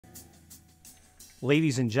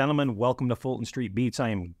Ladies and gentlemen, welcome to Fulton Street Beats. I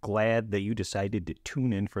am glad that you decided to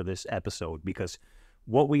tune in for this episode because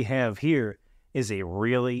what we have here is a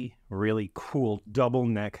really, really cool double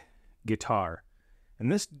neck guitar.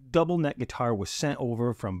 And this double neck guitar was sent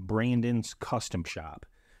over from Brandon's Custom Shop.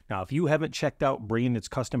 Now, if you haven't checked out Brandon's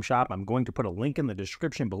Custom Shop, I'm going to put a link in the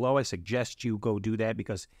description below. I suggest you go do that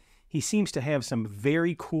because he seems to have some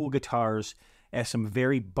very cool guitars at some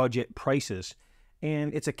very budget prices.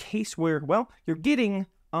 And it's a case where, well, you're getting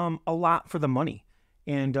a lot for the money.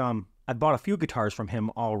 And I bought a few guitars from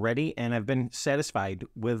him already, and I've been satisfied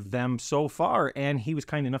with them so far. And he was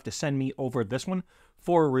kind enough to send me over this one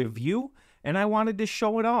for a review, and I wanted to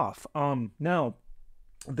show it off. Now,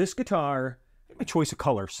 this guitar, I had my choice of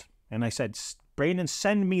colors. And I said, Brandon,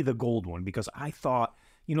 send me the gold one, because I thought,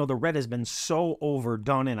 you know, the red has been so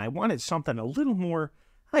overdone, and I wanted something a little more,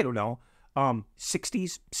 I don't know,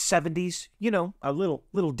 60s, 70s, you know, a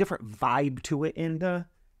little different vibe to it, and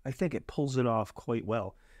I think it pulls it off quite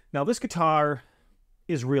well. Now, this guitar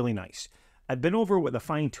is really nice. I've been over with a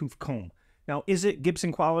fine-tooth comb. Now, is it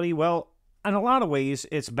Gibson quality? Well, in a lot of ways,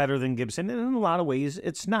 it's better than Gibson, and in a lot of ways,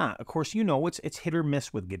 it's not. Of course, you know, it's hit or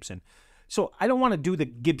miss with Gibson. So I don't want to do the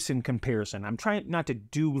Gibson comparison. I'm trying not to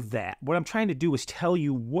do that. What I'm trying to do is tell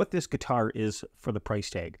you what this guitar is for the price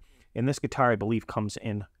tag. And this guitar, I believe, comes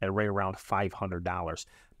in at right around $500. I'm going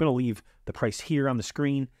to leave the price here on the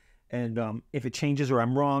screen. And if it changes or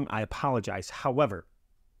I'm wrong, I apologize. However,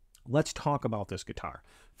 let's talk about this guitar.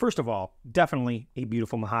 First of all, definitely a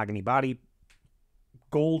beautiful mahogany body.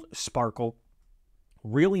 Gold sparkle.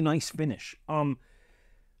 Really nice finish.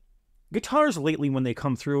 Guitars lately, when they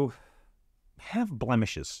come through, have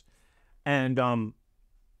blemishes. And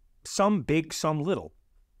some big, some little.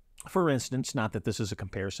 For instance, not that this is a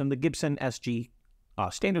comparison, the Gibson SG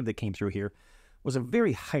standard that came through here was a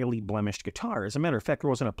very highly blemished guitar. As a matter of fact, there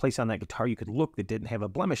wasn't a place on that guitar you could look that didn't have a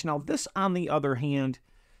blemish. Now, this, on the other hand,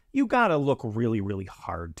 you gotta look really, really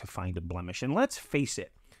hard to find a blemish. And let's face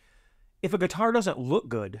it, if a guitar doesn't look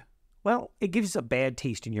good, well, it gives a bad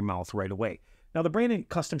taste in your mouth right away. Now, the Brandon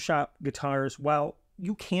Custom Shop guitars, well,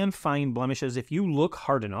 you can find blemishes if you look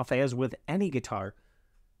hard enough, as with any guitar,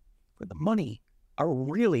 for the money, are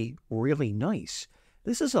really, really nice.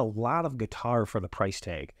 This is a lot of guitar for the price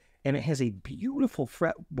tag, and it has a beautiful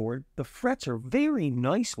fretboard. The frets are very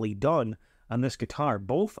nicely done on this guitar,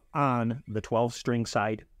 both on the 12-string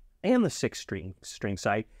side and the 6-string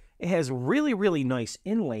side. It has really, really nice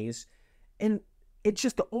inlays, and it's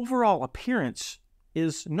just the overall appearance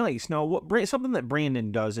is nice. Now, something that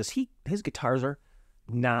Brandon does is his guitars are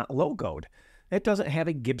not logoed. It doesn't have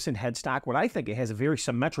a Gibson headstock. What I think it has a very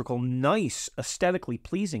symmetrical, nice, aesthetically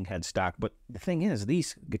pleasing headstock. But the thing is,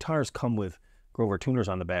 these guitars come with Grover tuners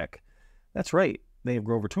on the back. That's right. They have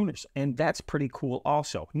Grover tuners. And that's pretty cool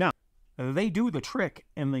also. Now, they do the trick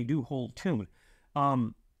and they do hold tune.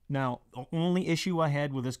 Now, the only issue I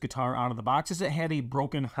had with this guitar out of the box is it had a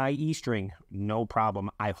broken high E string. No problem.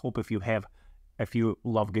 I hope if you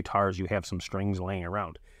love guitars, you have some strings laying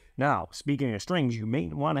around. Now, speaking of strings, you may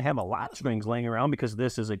want to have a lot of strings laying around because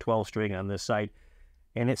this is a 12-string on this side,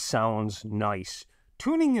 and it sounds nice.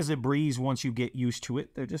 Tuning is a breeze once you get used to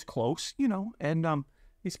it. They're just close, you know, and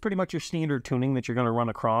it's pretty much your standard tuning that you're going to run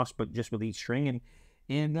across, but just with each string,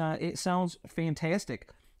 and it sounds fantastic.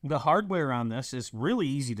 The hardware on this is really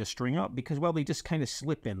easy to string up because, well, they just kind of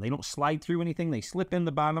slip in. They don't slide through anything. They slip in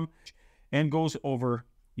the bottom and goes over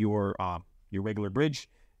your regular bridge.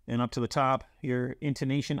 And up to the top, your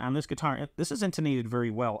intonation on this guitar. This is intonated very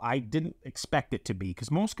well. I didn't expect it to be, because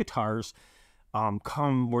most guitars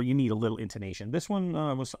come where you need a little intonation. This one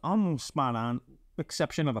was almost spot on,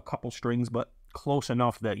 exception of a couple strings, but close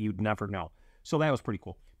enough that you'd never know. So that was pretty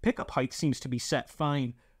cool. Pickup height seems to be set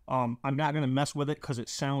fine. I'm not going to mess with it because it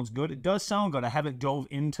sounds good. It does sound good. I haven't dove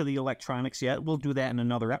into the electronics yet. We'll do that in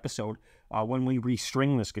another episode when we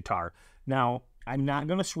restring this guitar. Now, I'm not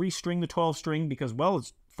going to restring the 12-string because, well,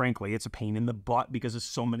 frankly, it's a pain in the butt because there's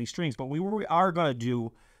so many strings. But we are going to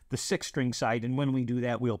do the 6-string side, and when we do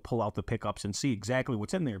that, we'll pull out the pickups and see exactly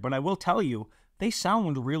what's in there. But I will tell you, they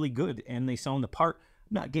sound really good, and they sound the part.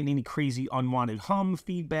 I'm not getting any crazy unwanted hum,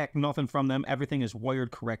 feedback, nothing from them. Everything is wired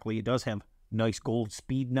correctly. It does have nice gold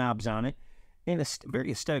speed knobs on it, and it's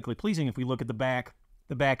very aesthetically pleasing. If we look at the back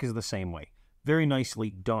is the same way. Very nicely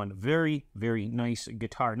done. Very, very nice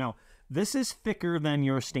guitar. Now, this is thicker than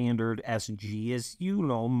your standard SG, as you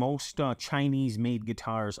know, most Chinese-made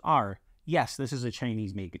guitars are. Yes, this is a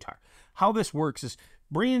Chinese-made guitar. How this works is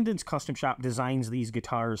Brandon's Custom Shop designs these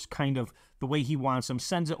guitars kind of the way he wants them,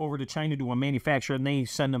 sends it over to China to a manufacturer, and they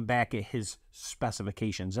send them back at his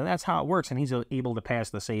specifications. And that's how it works, and he's able to pass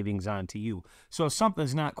the savings on to you. So if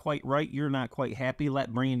something's not quite right, you're not quite happy,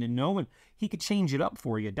 let Brandon know, and he could change it up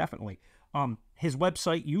for you, definitely. His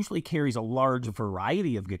website usually carries a large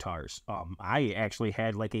variety of guitars. I actually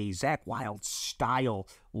had like a Zakk Wylde style,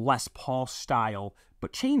 Les Paul style,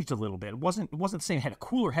 but changed a little bit. It wasn't the same. It had a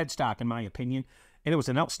cooler headstock, in my opinion, and it was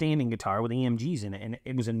an outstanding guitar with AMGs in it, and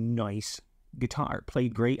it was a nice guitar. It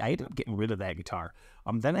played great. I ended up getting rid of that guitar.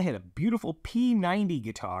 Then I had a beautiful P90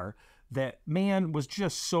 guitar that, man, was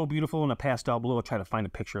just so beautiful in a pastel blue. I'll try to find a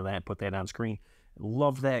picture of that and put that on screen.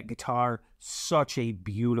 Love that guitar. Such a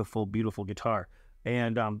beautiful, beautiful guitar.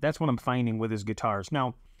 And that's what I'm finding with his guitars.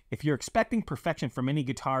 Now, if you're expecting perfection from any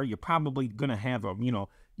guitar, you're probably going to have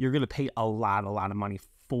you're going to pay a lot of money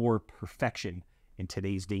for perfection in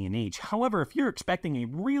today's day and age. However, if you're expecting a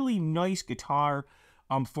really nice guitar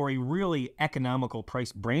for a really economical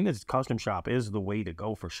price, Brandon's Custom Shop is the way to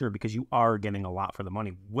go for sure, because you are getting a lot for the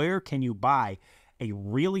money. Where can you buy a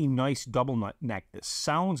really nice double neck that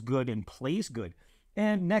sounds good and plays good?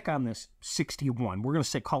 And neck on this, 61. We're going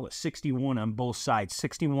to call it 61 on both sides.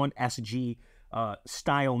 61 SG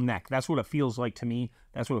style neck. That's what it feels like to me.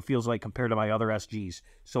 That's what it feels like compared to my other SGs.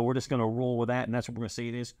 So we're just going to roll with that, and that's what we're going to say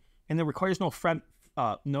it is. And it requires no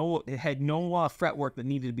it had no fretwork that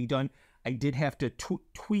needed to be done. I did have to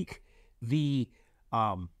tweak the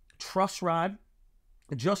truss rod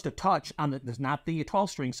just a touch on not the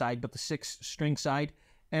 12-string side, but the 6-string side.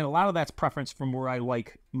 And a lot of that's preference from where I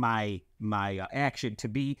like my action to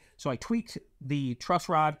be. So I tweaked the truss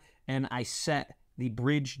rod, and I set the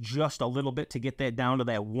bridge just a little bit to get that down to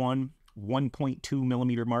that 1.2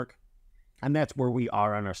 millimeter mark. And that's where we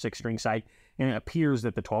are on our 6-string side. And it appears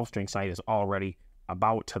that the 12-string side is already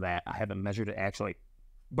about to that. I haven't measured it actually,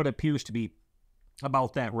 but it appears to be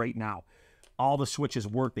about that right now. All the switches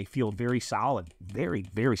work. They feel very solid. Very,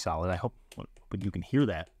 very solid. I hope you can hear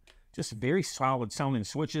that. Just very solid sounding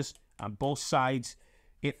switches on both sides.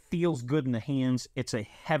 It feels good in the hands. It's a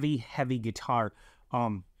heavy, heavy guitar.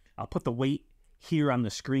 I'll put the weight here on the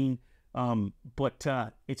screen, but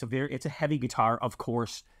it's a heavy guitar, of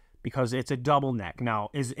course, because it's a double neck. Now,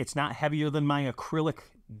 it's not heavier than my acrylic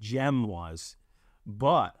gem was,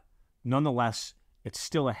 but nonetheless, it's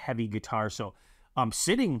still a heavy guitar. So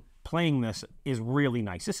sitting playing this is really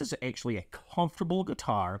nice. This is actually a comfortable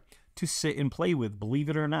guitar to sit and play with, believe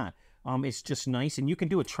it or not. It's just nice, and you can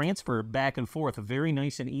do a transfer back and forth very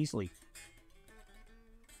nice and easily.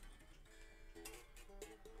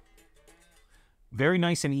 Very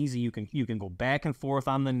nice and easy. You can go back and forth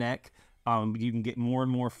on the neck. You can get more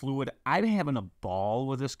and more fluid. I'm having a ball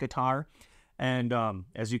with this guitar, and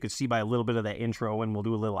as you can see by a little bit of that intro, and we'll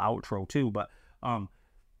do a little outro too, but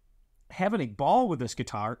having a ball with this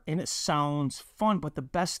guitar, and it sounds fun. But the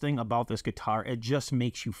best thing about this guitar, it just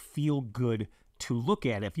makes you feel good to look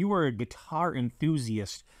at. If you are a guitar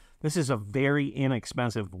enthusiast, this is a very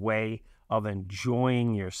inexpensive way of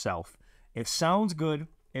enjoying yourself. It sounds good,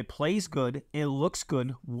 it plays good, it looks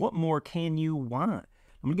good. What more can you want?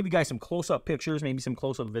 I'm going to give you guys some close-up pictures, maybe some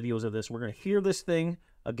close-up videos of this. We're going to hear this thing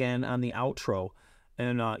again on the outro.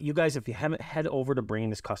 And you guys, if you haven't, head over to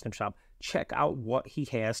Brandon's Custom Shop. Check out what he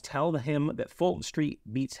has. Tell him that Fulton Street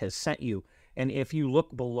Beats has sent you. And if you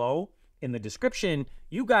look below in the description,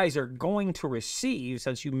 you guys are going to receive,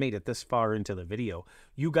 since you made it this far into the video,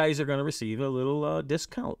 you guys are going to receive a little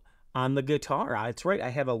discount on the guitar. That's right. I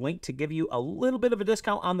have a link to give you a little bit of a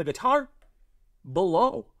discount on the guitar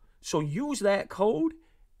below. So use that code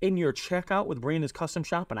in your checkout with Brandon's Custom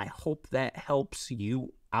Shop, and I hope that helps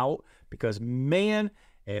you out, because, man,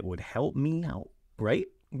 it would help me out, right?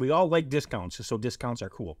 We all like discounts, so discounts are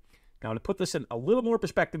cool. Now, to put this in a little more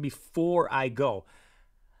perspective before I go,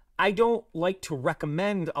 I don't like to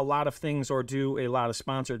recommend a lot of things or do a lot of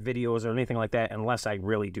sponsored videos or anything like that unless I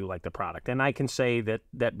really do like the product. And I can say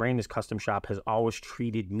that Brandon's Custom Shop has always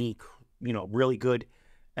treated me, really good.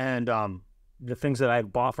 And the things that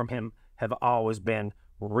I've bought from him have always been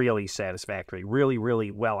really satisfactory, really,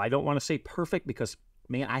 really well. I don't want to say perfect because,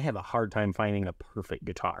 man, I have a hard time finding a perfect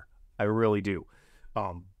guitar. I really do.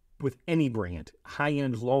 With any brand,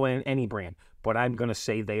 high-end, low-end, any brand. But I'm going to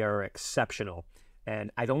say they are exceptional.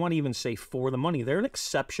 And I don't want to even say for the money. They're an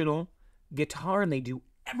exceptional guitar, and they do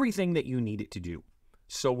everything that you need it to do.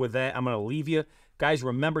 So with that, I'm going to leave you. Guys,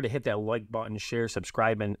 remember to hit that like button, share,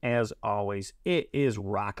 subscribe, and as always, it is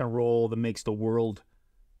rock and roll that makes the world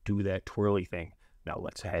do that twirly thing. Now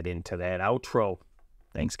let's head into that outro.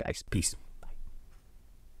 Thanks, guys. Peace. Bye.